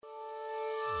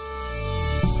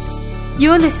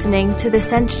You're listening to the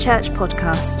Centre Church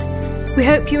podcast. We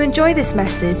hope you enjoy this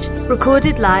message,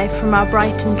 recorded live from our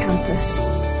Brighton campus.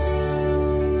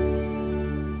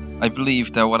 I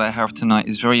believe that what I have tonight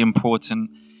is very important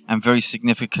and very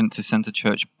significant to Centre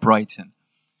Church Brighton,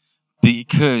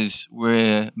 because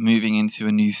we're moving into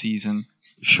a new season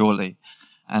shortly.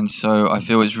 And so I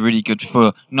feel it's really good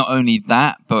for not only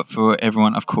that, but for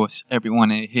everyone, of course,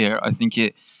 everyone here.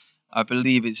 I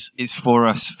believe it's for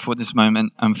us for this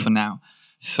moment and for now.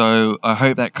 So I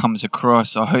hope that comes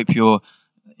across. I hope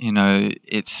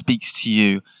it speaks to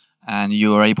you and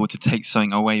you are able to take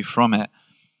something away from it.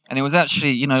 And it was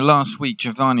actually, last week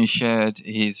Giovanni shared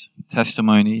his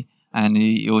testimony, and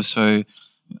he also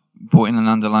brought in an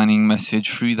underlining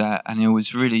message through that. And it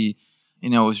was really,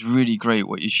 great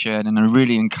what you shared, and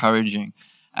really encouraging.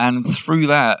 And through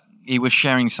that, he was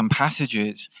sharing some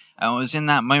passages. And it was in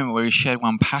that moment where he shared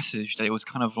one passage that it was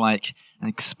kind of like an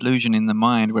explosion in the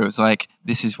mind, where it was like,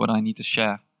 this is what I need to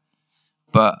share.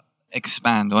 But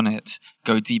expand on it,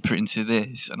 go deeper into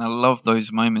this. And I love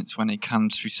those moments when it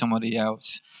comes through somebody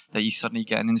else, that you suddenly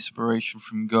get an inspiration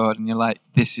from God, and you're like,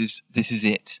 this is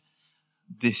it.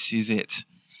 This is it.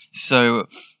 So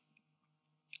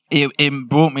it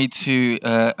brought me to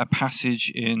a passage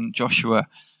in Joshua.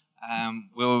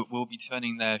 We'll be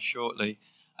turning there shortly.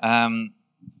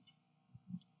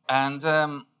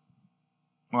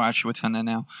 We'll turn there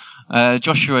now.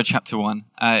 Joshua chapter 1.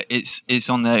 It's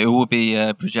on there. It will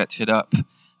be projected up.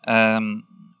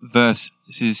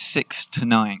 Verses 6 to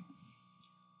 9.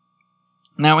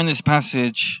 Now, in this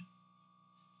passage,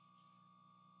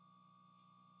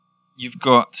 you've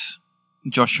got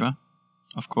Joshua,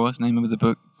 of course. Name of the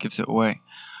book gives it away.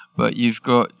 But you've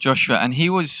got Joshua, and he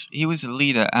was a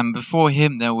leader, and before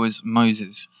him there was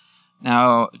Moses.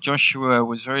 Now, Joshua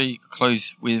was very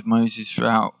close with Moses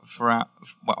more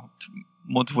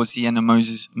towards the end of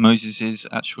Moses'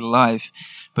 actual life.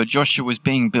 But Joshua was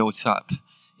being built up.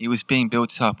 He was being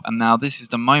built up. And now this is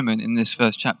the moment in this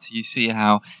first chapter you see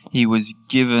how he was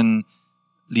given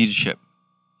leadership.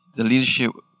 The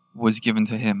leadership was given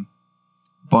to him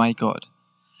by God.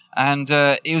 And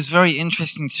it was very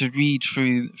interesting to read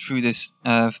through this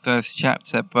first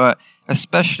chapter, but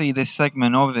especially this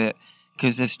segment of it,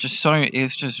 because it's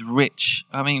just rich.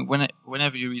 I mean,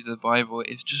 whenever you read the Bible,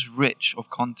 it's just rich of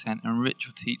content and rich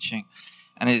of teaching.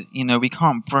 And we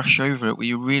can't brush over it.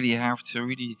 We really have to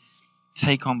really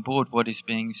take on board what is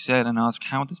being said and ask,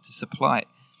 how does this apply?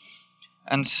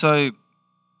 And so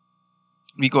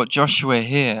we got Joshua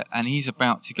here, and he's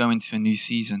about to go into a new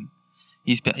season.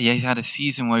 He's had a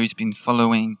season where he's been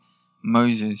following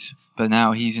Moses, but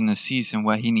now he's in a season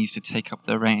where he needs to take up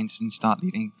the reins and start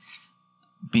leading,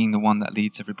 being the one that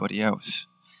leads everybody else.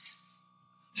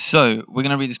 So we're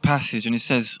going to read this passage, and it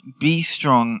says, "Be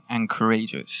strong and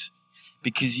courageous,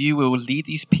 because you will lead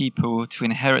these people to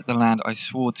inherit the land I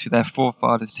swore to their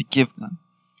forefathers to give them.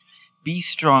 Be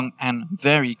strong and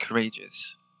very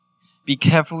courageous. Be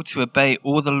careful to obey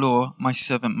all the law my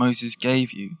servant Moses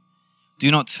gave you. Do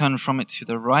not turn from it to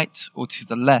the right or to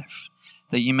the left,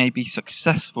 that you may be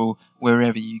successful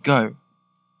wherever you go.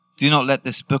 Do not let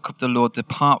this book of the law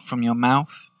depart from your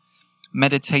mouth.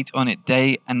 Meditate on it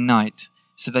day and night,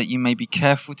 so that you may be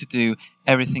careful to do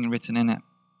everything written in it.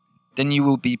 Then you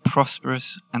will be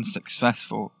prosperous and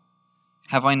successful.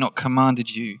 Have I not commanded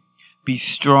you? Be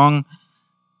strong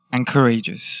and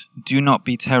courageous. Do not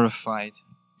be terrified.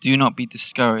 Do not be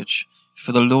discouraged,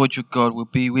 for the Lord your God will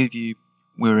be with you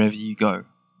wherever you go."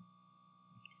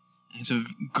 It's a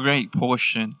great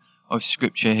portion of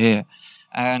scripture here.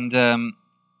 And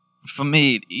for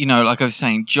me, like I was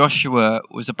saying, Joshua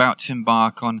was about to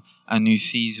embark on a new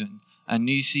season. A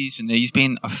new season. He's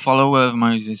been a follower of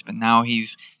Moses, but now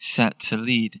he's set to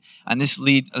lead. And this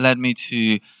led me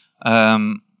to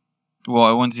what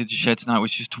I wanted to share tonight,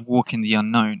 which is to walk in the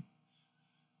unknown.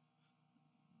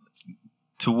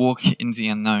 To walk in the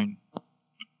unknown.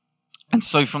 And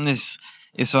so from this,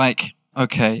 it's like,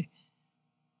 okay,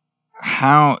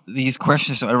 how these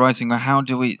questions are arising. How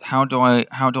do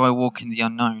I walk in the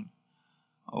unknown?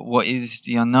 What is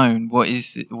the unknown? What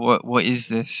is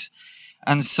this?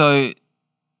 And so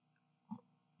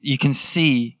you can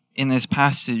see in this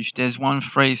passage, there's one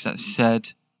phrase that's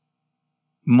said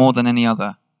more than any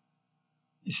other.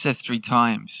 It says 3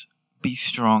 times, "Be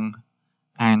strong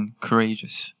and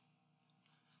courageous."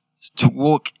 So to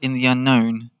walk in the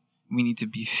unknown, we need to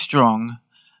be strong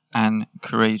and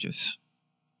courageous.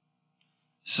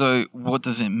 So what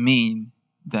does it mean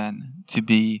then to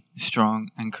be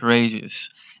strong and courageous?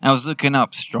 And I was looking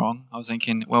up strong. I was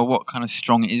thinking, well, what kind of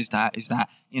strong is that? Is that,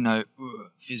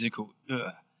 physical?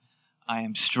 I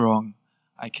am strong.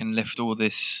 I can lift all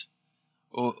this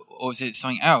or is it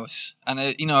something else? And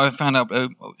I found out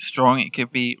strong. It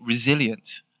could be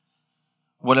resilient.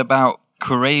 What about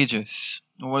courageous?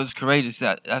 What is courageous?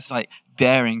 That's like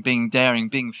daring,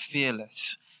 being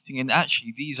fearless. Thinking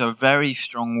actually these are very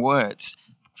strong words,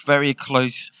 very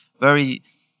close, very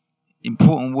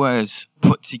important words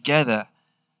put together.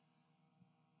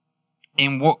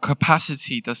 In what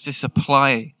capacity does this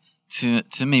apply to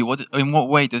me? In what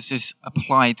way does this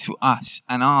apply to us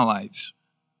and our lives?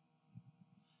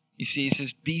 You see, it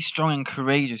says, be strong and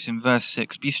courageous in verse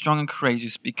 6. Be strong and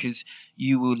courageous because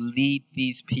you will lead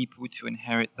these people to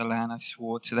inherit the land I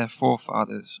swore to their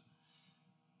forefathers.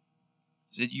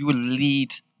 So you will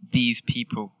lead these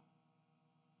people.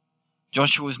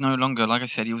 Joshua was no longer, like I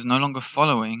said, he was no longer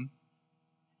following.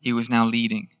 He was now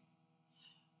leading.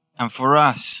 And for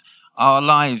us, our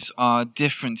lives are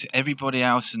different to everybody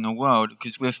else in the world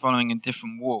because we're following a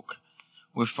different walk.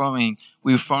 We're following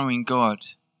God.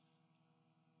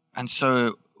 And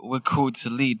so we're called to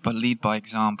lead, but lead by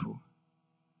example.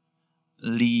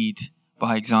 Lead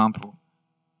by example.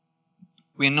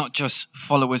 We're not just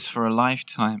followers for a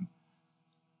lifetime.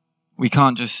 We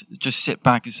can't just sit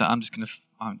back and say,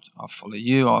 I'll follow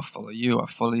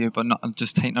you, but not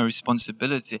just take no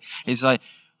responsibility. It's like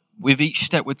with each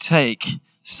step we take,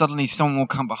 suddenly someone will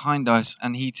come behind us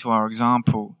and heed to our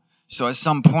example. So at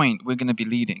some point, we're going to be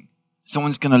leading.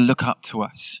 Someone's going to look up to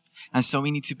us. And so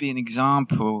we need to be an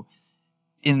example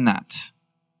in that,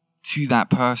 to that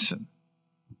person.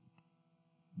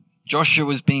 Joshua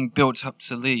was being built up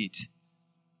to lead.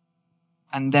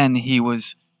 And then he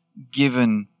was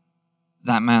given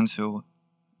that mantle.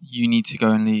 You need to go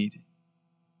and lead.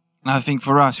 And I think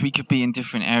for us, we could be in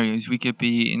different areas. We could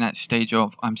be in that stage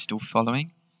of, I'm still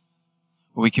following.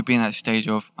 Or we could be in that stage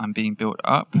of, I'm being built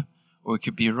up. Or we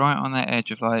could be right on that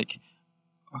edge of like,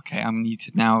 okay, I need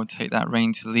to now take that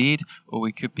reign to lead, or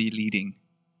we could be leading.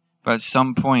 But at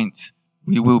some point,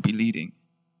 we will be leading.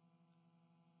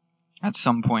 At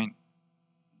some point.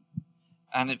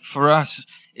 And for us,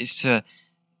 it's to,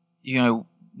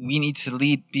 we need to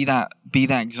lead, be that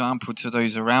example to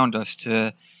those around us,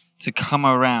 to come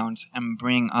around and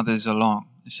bring others along,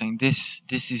 saying this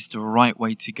is the right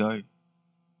way to go.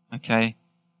 Okay?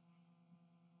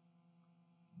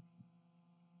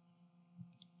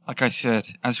 Like I said,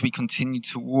 as we continue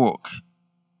to walk,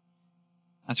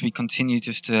 as we continue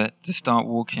just to start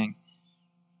walking,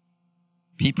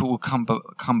 people will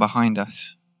come behind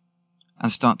us and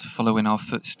start to follow in our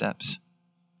footsteps.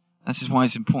 This is why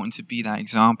it's important to be that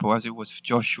example, as it was for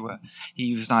Joshua.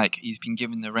 He was like, he's been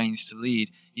given the reins to lead.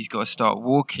 He's got to start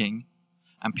walking,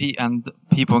 and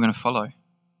people are going to follow.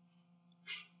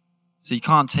 So we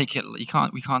can't take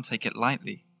it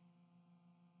lightly.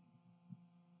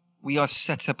 We are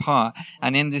set apart.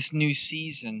 And in this new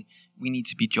season, we need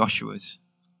to be Joshuas.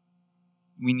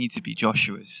 We need to be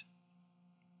Joshuas.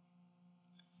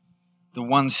 The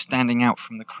ones standing out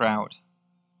from the crowd.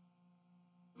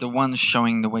 The ones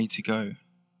showing the way to go.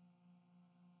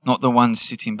 Not the ones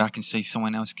sitting back and say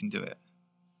someone else can do it.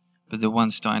 But the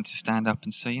ones starting to stand up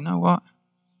and say, you know what?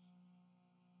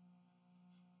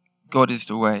 God is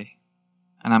the way.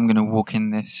 And I'm going to walk in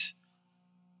this.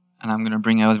 And I'm going to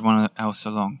bring everyone else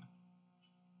along.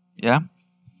 Yeah?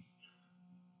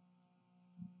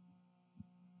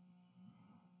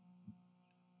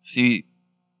 See,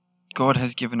 God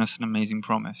has given us an amazing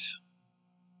promise.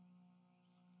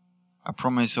 A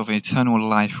promise of eternal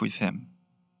life with Him.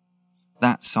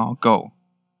 That's our goal.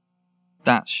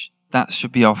 That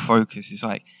should be our focus. It's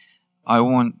like, I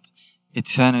want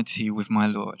eternity with my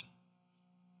Lord.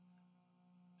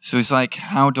 So it's like,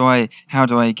 how do I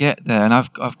get there? And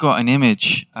I've got an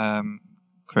image,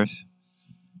 Chris.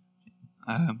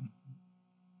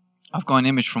 I've got an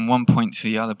image from one point to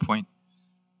the other point.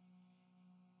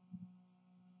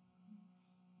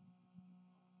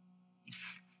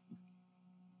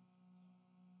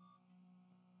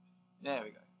 There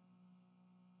we go.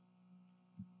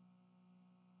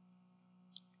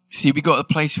 See, we've got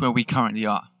the place where we currently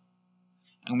are.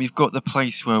 And we've got the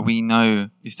place where we know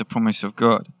is the promise of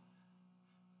God.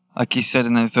 Like he said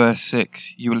in that verse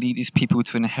 6, you will lead these people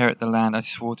to inherit the land I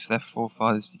swore to their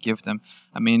forefathers to give them.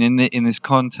 I mean, in this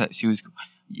context,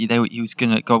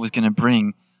 God was going to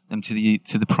bring them to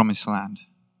the promised land.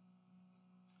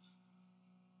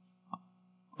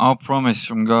 Our promise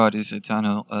from God is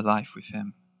eternal life with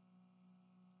Him.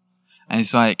 And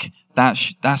it's like,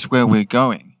 that's where we're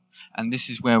going. And this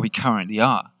is where we currently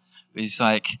are. It's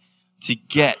like, to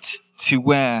get to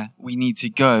where we need to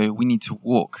go, we need to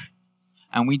walk.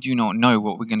 And we do not know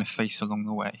what we're going to face along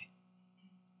the way.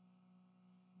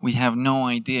 We have no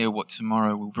idea what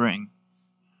tomorrow will bring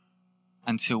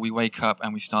until we wake up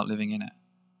and we start living in it.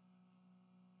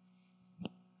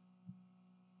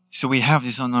 So we have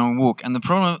this unknown walk, and the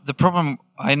problem,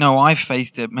 I know I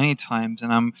faced it many times,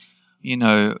 and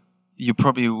you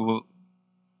probably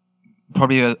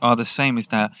are the same, is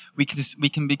that we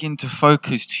can begin to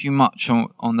focus too much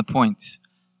on the points.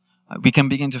 We can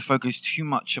begin to focus too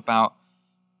much about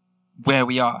where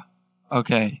we are.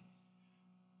 Okay.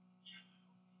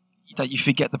 That you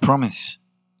forget the promise.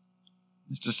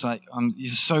 It's just like you're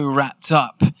so wrapped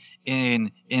up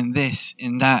in this,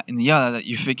 in that, in the other, that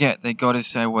you forget that God has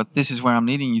said, well, this is where I'm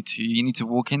leading you to. You need to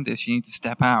walk in this. You need to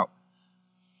step out.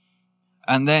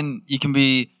 And then you can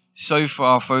be so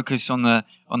far focused on the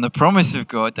promise of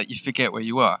God that you forget where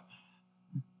you are.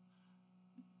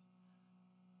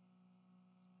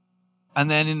 And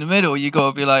then in the middle, you got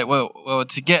to be like, well,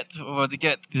 to get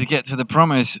to the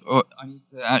promise, or I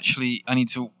need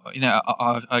to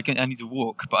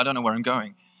walk, but I don't know where I'm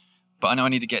going. But I know I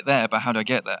need to get there, but how do I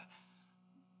get there?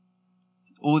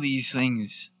 All these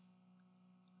things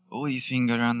go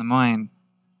around the mind.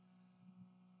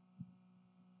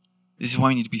 This is why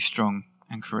we need to be strong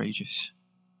and courageous,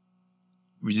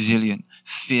 resilient,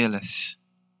 fearless.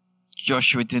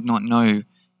 Joshua did not know.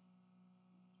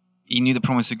 He knew the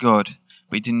promise of God,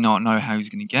 but he did not know how he was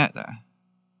going to get there.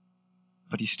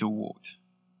 But he still walked.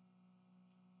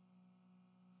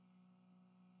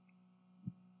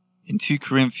 In 2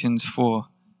 Corinthians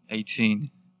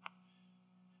 4:18,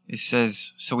 it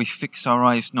says, so we fix our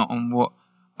eyes not on what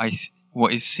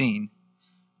is seen,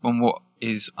 but on what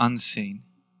is unseen.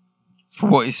 For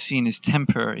what is seen is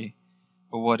temporary,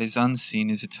 but what is unseen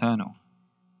is eternal.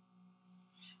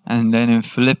 And then in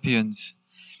Philippians,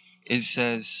 it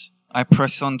says, I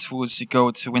press on towards the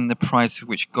goal to win the prize for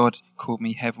which God called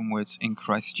me heavenwards in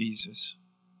Christ Jesus.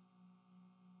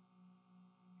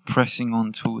 Pressing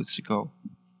on towards the goal.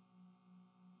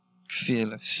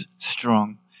 Fearless,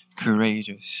 strong,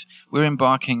 courageous. We're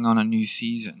embarking on a new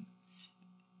season.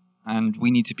 And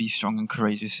we need to be strong and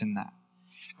courageous in that.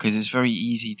 Because it's very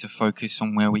easy to focus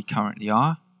on where we currently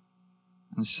are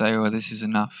and say, oh, this is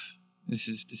enough. This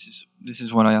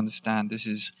is what I understand. This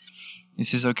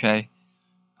is okay.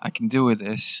 I can deal with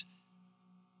this.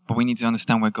 But we need to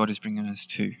understand where God is bringing us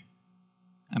to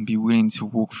and be willing to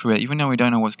walk through it. Even though we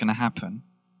don't know what's going to happen,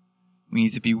 we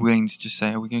need to be willing to just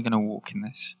say, oh, we're going to walk in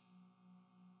this.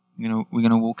 We're going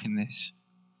to walk in this.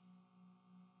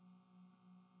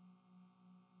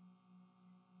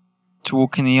 To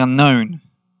walk in the unknown.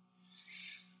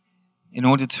 In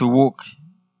order to walk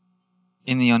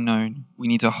in the unknown, we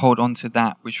need to hold on to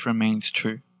that which remains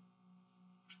true.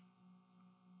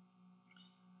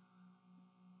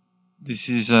 This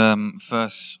is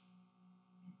verse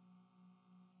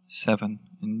 7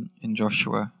 in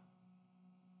Joshua.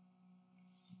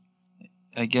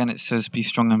 Again, it says, be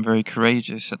strong and very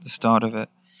courageous at the start of it.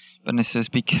 But it says,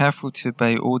 be careful to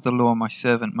obey all the law my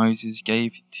servant Moses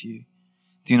gave to you.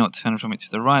 Do not turn from it to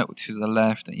the right or to the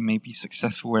left, that you may be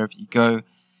successful wherever you go.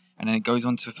 And then it goes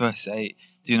on to verse 8.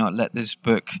 Do not let this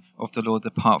book of the law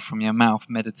depart from your mouth.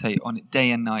 Meditate on it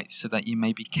day and night, so that you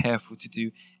may be careful to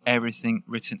do everything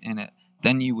written in it.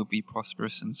 Then you will be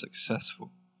prosperous and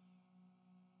successful.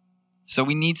 So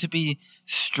we need to be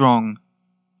strong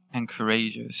and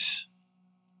courageous.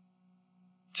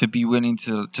 To be willing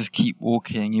to just keep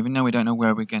walking, even though we don't know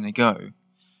where we're going to go.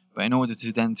 But in order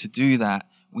to do that,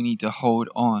 we need to hold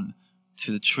on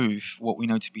to the truth, what we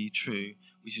know to be true,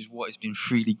 which is what has been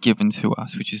freely given to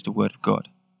us, which is the Word of God.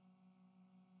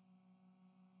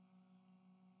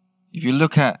 If you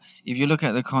look at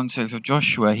the context of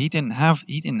Joshua, he didn't have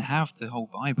the whole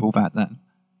Bible back then.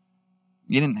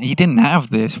 He didn't have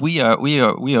this. We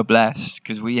are blessed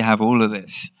because we have all of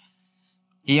this.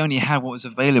 He only had what was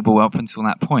available up until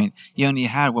that point. He only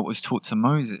had what was taught to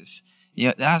Moses.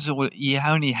 That's all. He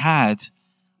only had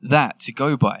that to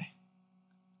go by.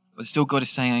 But still God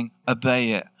is saying,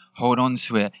 obey it, hold on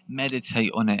to it,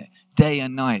 meditate on it, day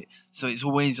and night. So it's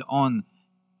always on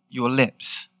your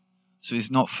lips. So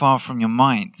it's not far from your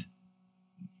mind.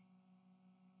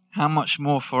 How much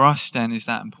more for us then is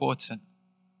that important?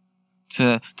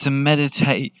 To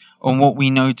meditate on what we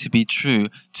know to be true,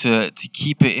 to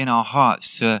keep it in our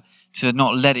hearts, to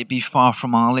not let it be far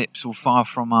from our lips or far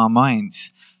from our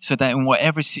minds. So that in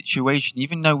whatever situation,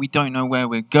 even though we don't know where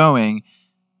we're going,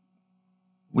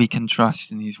 we can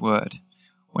trust in His Word.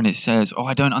 When it says, "Oh,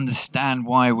 I don't understand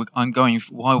why we're going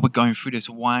through this,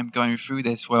 or why I'm going through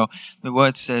this," well, the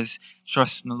Word says,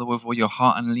 "Trust in the Lord with all your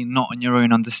heart and lean not on your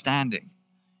own understanding.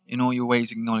 In all your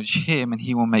ways acknowledge Him, and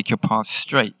He will make your path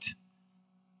straight."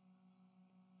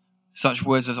 Such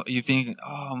words as you think,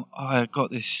 "Oh, I've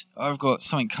got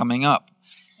something coming up,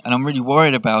 and I'm really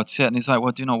worried about it." And it's like,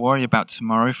 well, do not worry about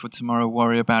tomorrow, for tomorrow will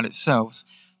worry about itself.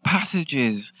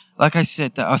 passages, like I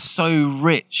said, that are so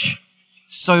rich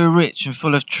and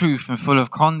full of truth and full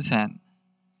of content,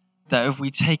 that if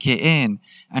we take it in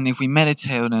and if we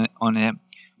meditate on it,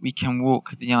 we can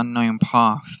walk the unknown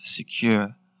path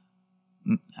secure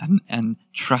and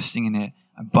trusting in it,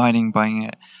 abiding by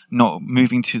it, not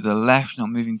moving to the left, not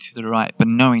moving to the right, but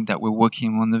knowing that we're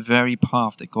walking on the very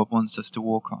path that God wants us to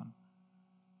walk on.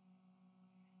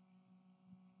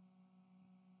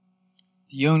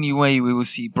 The only way we will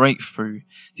see breakthrough,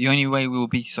 the only way we will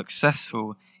be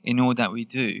successful in all that we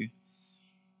do,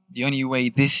 the only way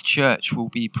this church will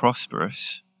be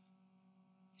prosperous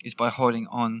is by holding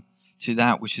on to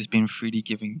that which has been freely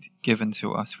given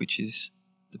to us, which is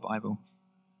the Bible.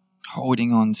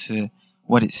 Holding on to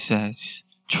what it says,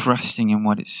 trusting in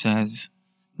what it says,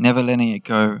 never letting it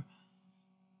go.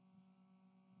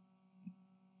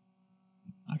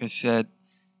 Like I said,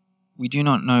 we do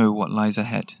not know what lies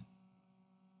ahead.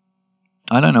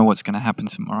 I don't know what's going to happen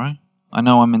tomorrow. I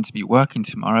know I'm meant to be working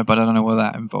tomorrow, but I don't know what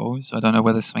that involves. I don't know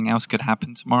whether something else could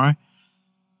happen tomorrow.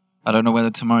 I don't know whether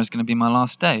tomorrow is going to be my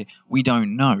last day. We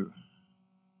don't know.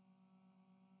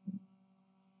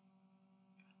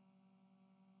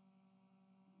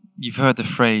 You've heard the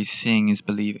phrase, seeing is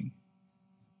believing.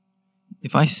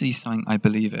 If I see something, I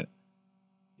believe it.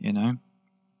 You know?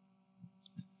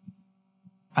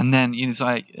 And then it's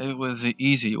like, it was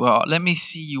easy. Well, let me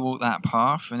see you walk that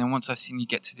path, and then once I've seen you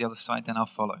get to the other side, then I'll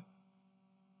follow.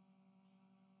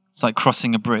 It's like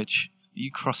crossing a bridge. You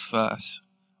cross first.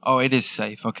 Oh, it is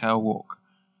safe. Okay, I'll walk.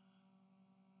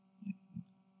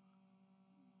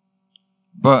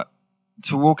 But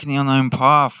to walk in the unknown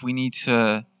path, we need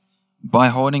to, by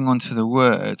holding on to the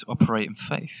word, operate in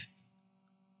faith.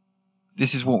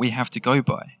 This is what we have to go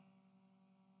by.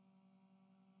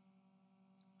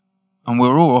 And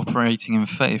we're all operating in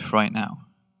faith right now.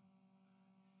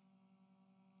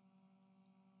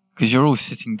 Because you're all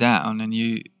sitting down and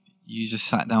you just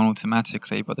sat down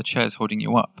automatically, but the chair's holding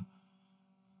you up.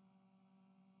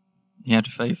 You had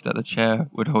faith that the chair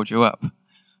would hold you up.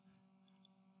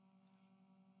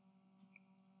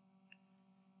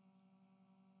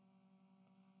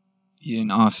 You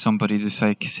didn't ask somebody to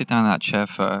say, sit down in that chair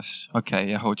first. Okay,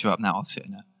 yeah, hold you up now, I'll sit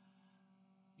in it.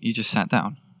 You just sat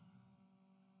down.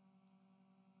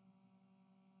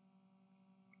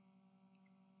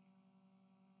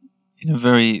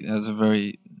 There's a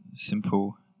very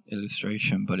simple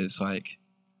illustration, but it's like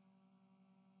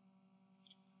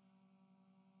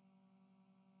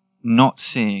not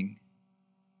seeing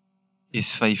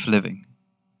is faith living.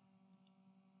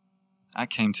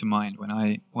 That came to mind when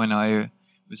I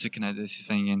was looking at this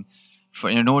thing, and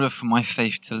in order for my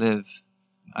faith to live,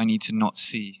 I need to not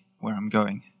see where I'm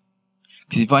going.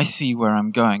 Because if I see where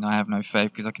I'm going, I have no faith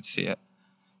because I can see it.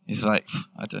 It's like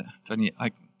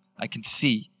I can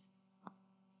see.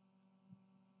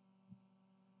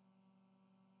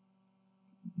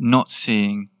 Not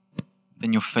seeing,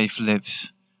 then your faith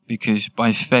lives, because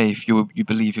by faith you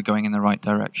believe you're going in the right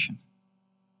direction.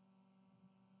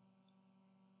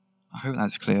 I hope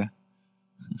that's clear.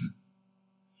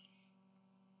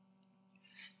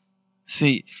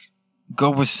 See,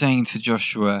 God was saying to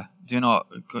Joshua, do not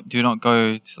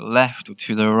go to the left or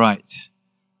to the right.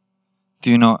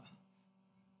 Do not,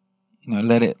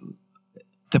 let it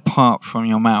depart from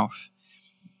your mouth.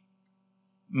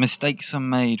 Mistakes are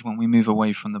made when we move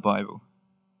away from the Bible.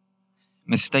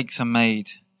 Mistakes are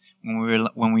made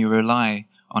when we rely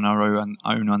on our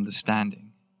own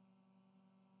understanding.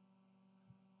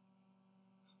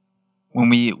 When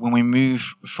we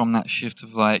move from that shift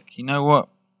of like, you know what?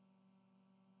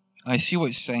 I see what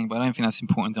it's saying, but I don't think that's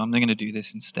important. I'm going to do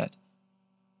this instead.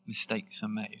 Mistakes are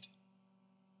made.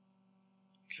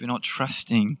 Because we're not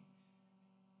trusting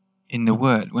in the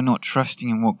Word. We're not trusting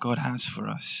in what God has for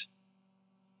us.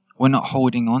 We're not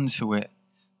holding on to it.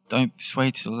 Don't sway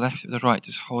to the left or the right.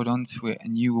 Just hold on to it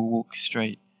and you will walk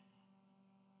straight.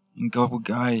 And God will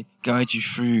guide you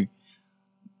through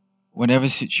whatever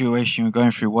situation you're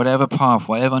going through, whatever path,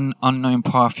 whatever unknown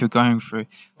path you're going through,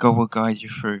 God will guide you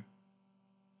through.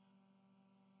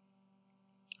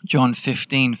 John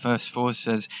 15 verse 4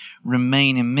 says,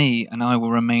 "Remain in me and I will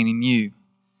remain in you.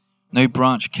 No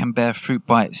branch can bear fruit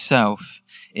by itself.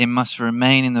 It must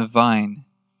remain in the vine.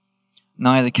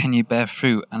 Neither can you bear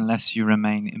fruit unless you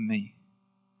remain in me."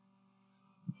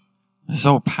 This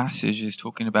whole passage is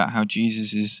talking about how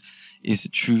Jesus is the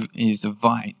truth, is the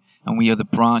vine, and we are the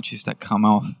branches that come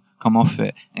off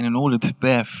it. And in order to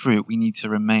bear fruit, we need to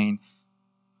remain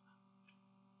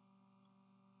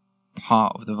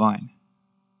part of the vine.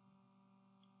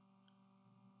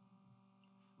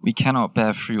 We cannot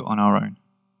bear fruit on our own.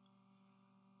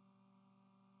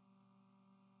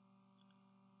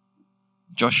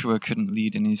 Joshua couldn't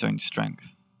lead in his own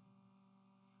strength.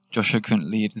 Joshua couldn't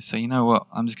lead and say, you know what,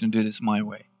 I'm just going to do this my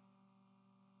way.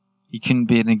 He couldn't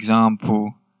be an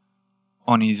example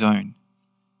on his own.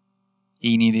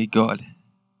 He needed God.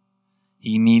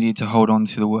 He needed to hold on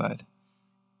to the word.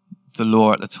 The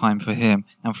law at the time for him.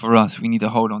 And for us, we need to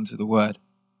hold on to the word.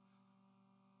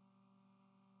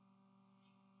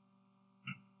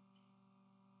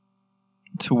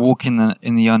 To walk in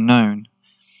the unknown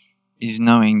is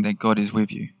knowing that God is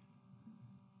with you.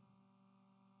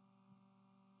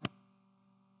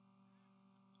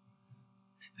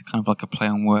 It's kind of like a play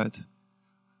on words.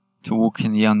 To walk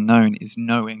in the unknown is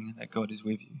knowing that God is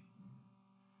with you.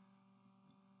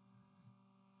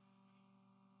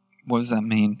 What does that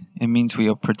mean? It means we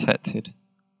are protected.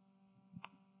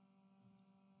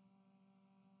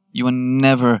 You are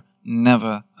never,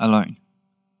 never alone.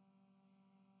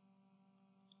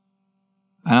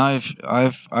 And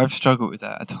I've struggled with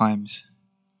that at times.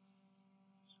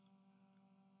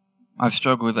 I've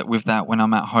struggled with that when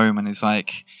I'm at home, and it's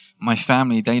like my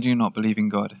family, they do not believe in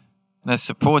God. They're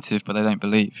supportive, but they don't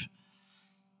believe.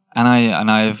 And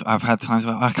I've had times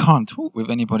where I can't talk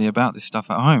with anybody about this stuff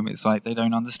at home. It's like they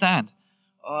don't understand.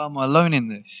 Oh, I'm alone in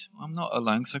this. I'm not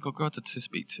alone because I've got God to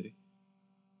speak to.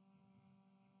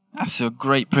 That's a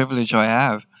great privilege I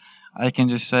have. I can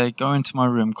just say, go into my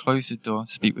room, close the door,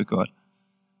 speak with God.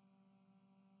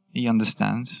 He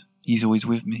understands. He's always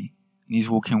with me. And he's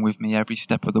walking with me every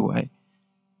step of the way.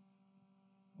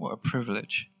 What a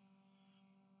privilege.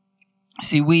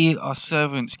 See, we are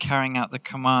servants carrying out the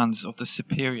commands of the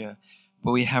superior,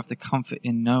 but we have the comfort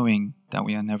in knowing that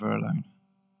we are never alone.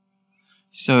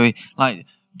 So, like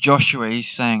Joshua, he's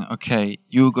saying, okay,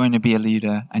 you're going to be a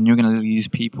leader and you're going to lead these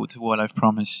people to what I've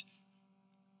promised.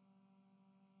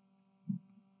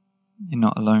 You're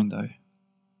not alone though.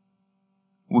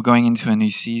 We're going into a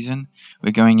new season.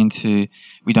 We don't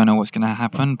know what's going to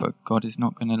happen, but God is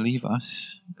not going to leave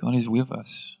us. God is with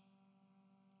us.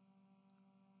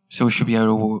 So we should be able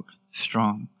to walk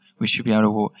strong. We should be able to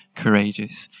walk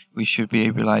courageous. We should be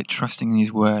able to trusting in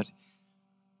his word.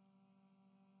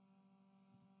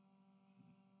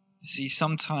 See,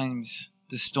 sometimes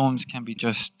the storms can be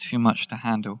just too much to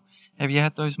handle. Have you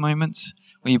had those moments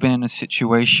where you've been in a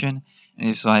situation and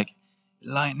it's like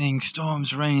lightning,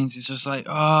 storms, rains, it's just like,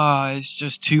 it's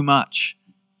just too much.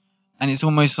 And it's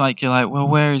almost like you're like, well,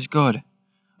 where is God?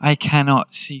 I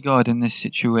cannot see God in this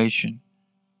situation.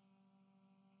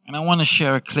 And I want to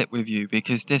share a clip with you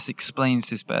because this explains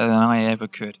this better than I ever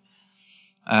could.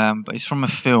 But it's from a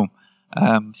film.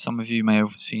 Some of you may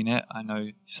have seen it. I know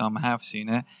some have seen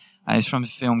it. It's from a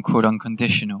film called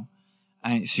Unconditional.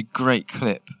 And it's a great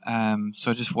clip.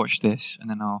 So just watch this and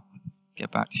then I'll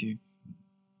get back to you.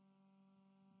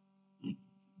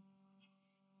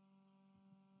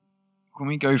 When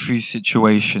we go through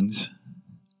situations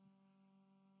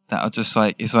that are just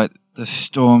like, it's like the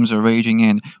storms are raging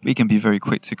in, we can be very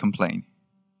quick to complain.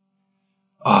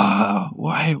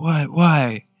 Why?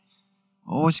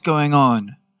 What's going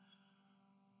on?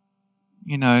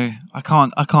 I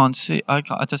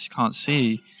just can't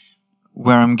see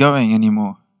where I'm going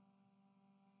anymore.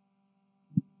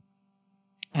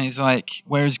 And it's like,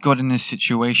 where is God in this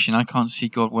situation? I can't see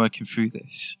God working through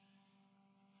this.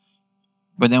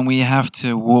 But then we have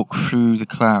to walk through the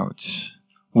clouds,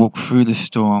 walk through the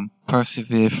storm,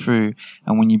 persevere through.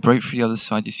 And when you break through the other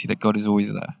side, you see that God is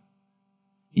always there.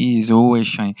 He is always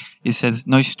shining. It says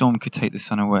no storm could take the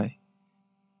sun away.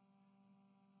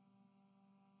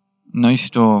 No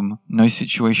storm, no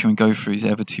situation we go through is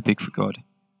ever too big for God.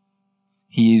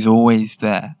 He is always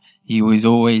there. He is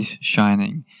always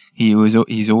shining. He's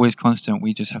always constant.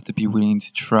 We just have to be willing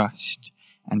to trust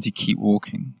and to keep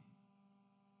walking.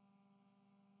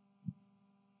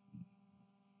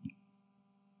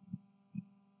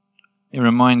 It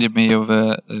reminded me of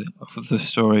the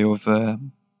story of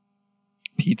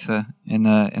Peter in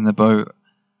the boat,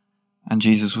 and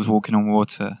Jesus was walking on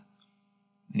water,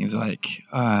 and he was like,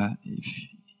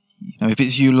 if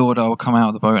it's you, Lord, I'll come out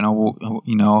of the boat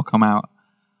and I'll come out.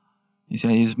 He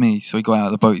said, "It's me." So he got out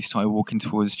of the boat. He started walking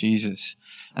towards Jesus,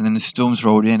 and then the storms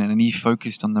rolled in, and then he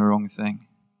focused on the wrong thing.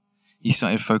 He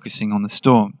started focusing on the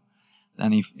storm,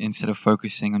 and instead of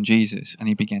focusing on Jesus, and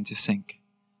he began to sink.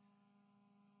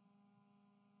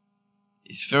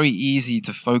 It's very easy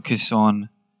to focus on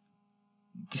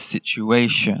the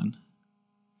situation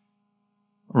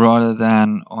rather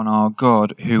than on our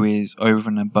God who is over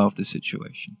and above the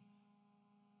situation.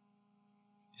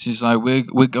 It's just like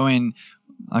we're going,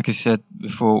 like I said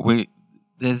before,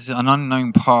 there's an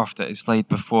unknown path that is laid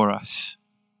before us.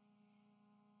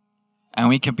 And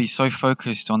we can be so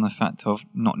focused on the fact of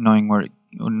not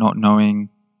knowing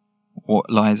what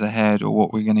lies ahead or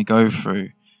what we're going to go through,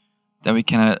 that we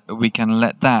can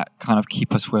let that kind of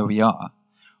keep us where we are,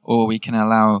 or we can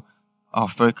allow our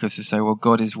focus to say, well,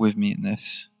 God is with me in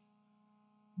this.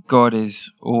 God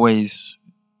is always,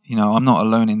 I'm not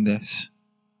alone in this.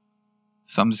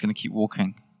 So I'm just going to keep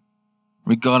walking.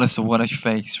 Regardless of what I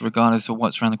face, regardless of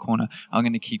what's around the corner, I'm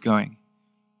going to keep going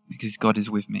because God is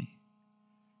with me.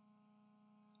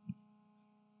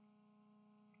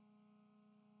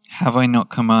 Have I not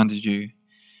commanded you?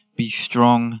 Be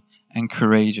strong and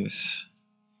courageous.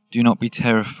 Do not be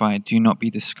terrified. Do not be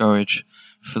discouraged.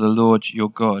 For the Lord your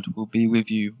God will be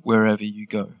with you wherever you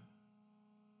go.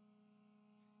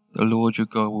 The Lord your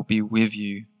God will be with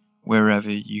you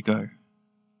wherever you go.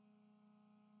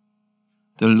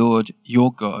 The Lord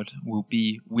your God will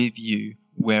be with you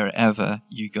wherever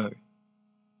you go.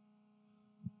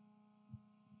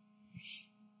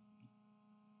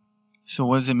 So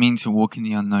what does it mean to walk in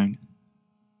the unknown?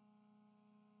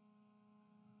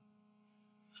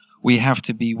 We have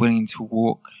to be willing to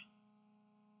walk.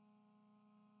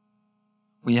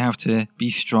 We have to be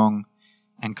strong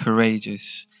and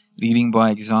courageous, leading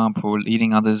by example,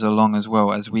 leading others along as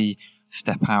well as we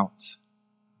step out.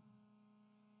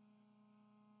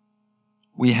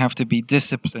 We have to be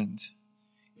disciplined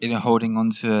in holding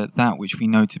on to that which we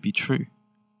know to be true.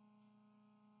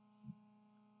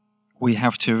 We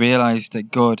have to realize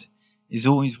that God is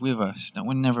always with us, that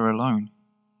we're never alone.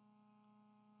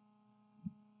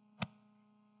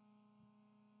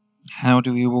 How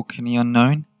do we walk in the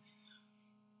unknown?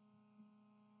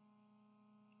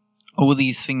 All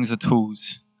these things are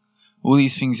tools. All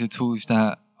these things are tools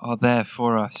that are there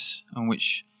for us,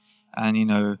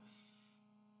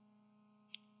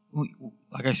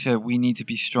 like I said, we need to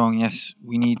be strong. Yes,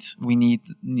 we need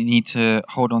to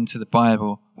hold on to the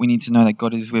Bible. We need to know that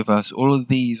God is with us. All of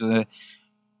these we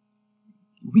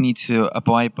need to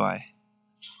abide by.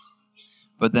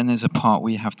 But then there's a part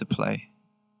we have to play.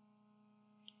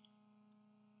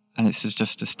 And it's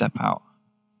just to step out.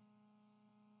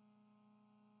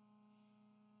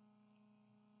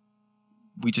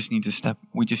 We just need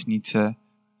to.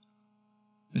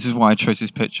 This is why I chose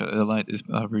this picture.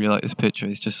 I really like this picture.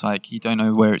 It's just like you don't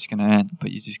know where it's going to end,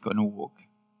 but you just got to walk.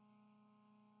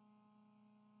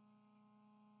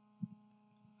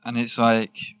 And it's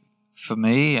like, for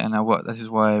me, and this is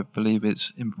why I believe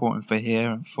it's important for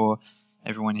here and for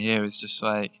everyone here, is just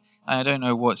like, I don't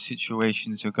know what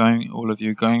situations all of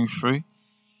you are going through.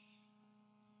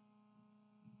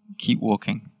 Keep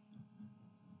walking.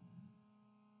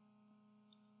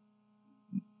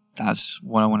 That's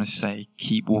what I want to say.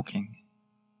 Keep walking.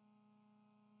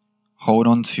 Hold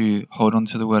on to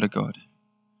the Word of God.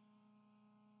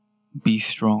 Be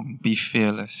strong. Be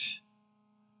fearless.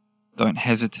 Don't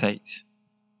hesitate.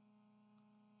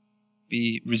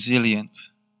 Be resilient.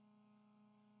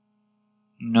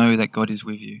 Know that God is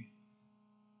with you.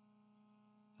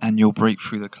 And you'll break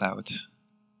through the clouds.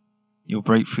 You'll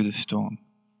break through the storm.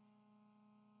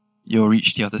 You'll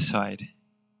reach the other side.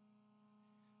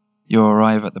 You'll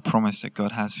arrive at the promise that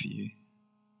God has for you.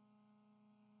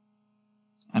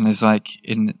 And it's like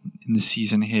in the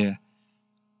season here,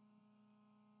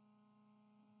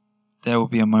 there will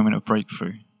be a moment of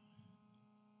breakthrough.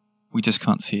 We just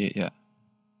can't see it yet.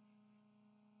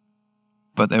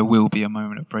 But there will be a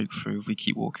moment of breakthrough if we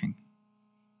keep walking.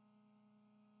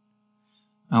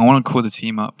 I want to call the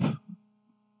team up.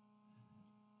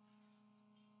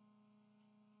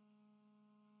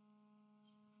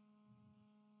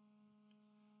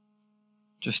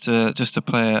 Just to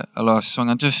play a last song,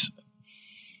 and just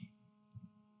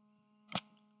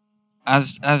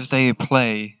as they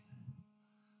play,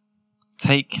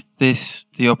 take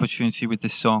the opportunity with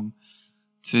this song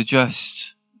to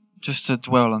just to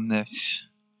dwell on this.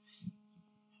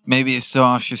 Maybe it's to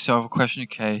ask yourself a question.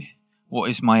 Okay, what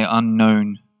is my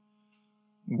unknown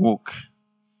walk?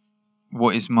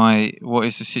 What is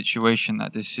the situation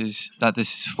that this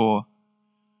is for?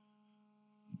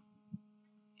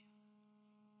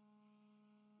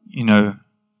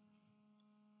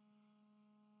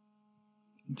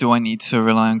 Do I need to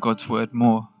rely on God's word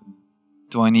more?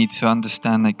 Do I need to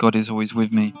understand that God is always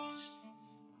with me?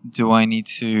 Do I need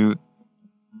to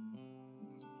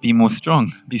be more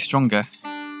strong, be stronger,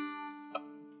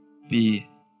 be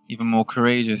even more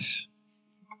courageous?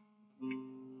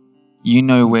 You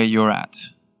know where you're at,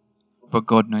 but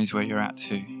God knows where you're at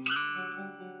too.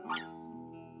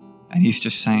 And He's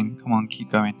just saying, come on,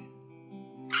 keep going.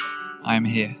 I am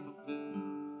here.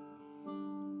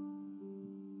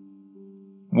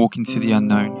 Walk into the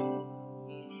unknown,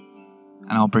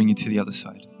 and I'll bring you to the other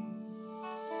side.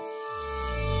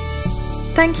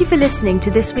 Thank you for listening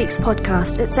to this week's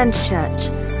podcast at Centre Church.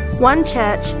 One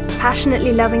church,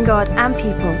 passionately loving God and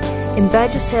people in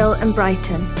Burgess Hill and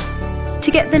Brighton.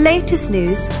 To get the latest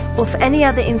news or for any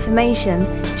other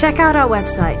information, check out our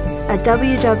website at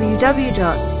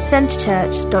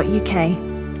www.centrechurch.uk.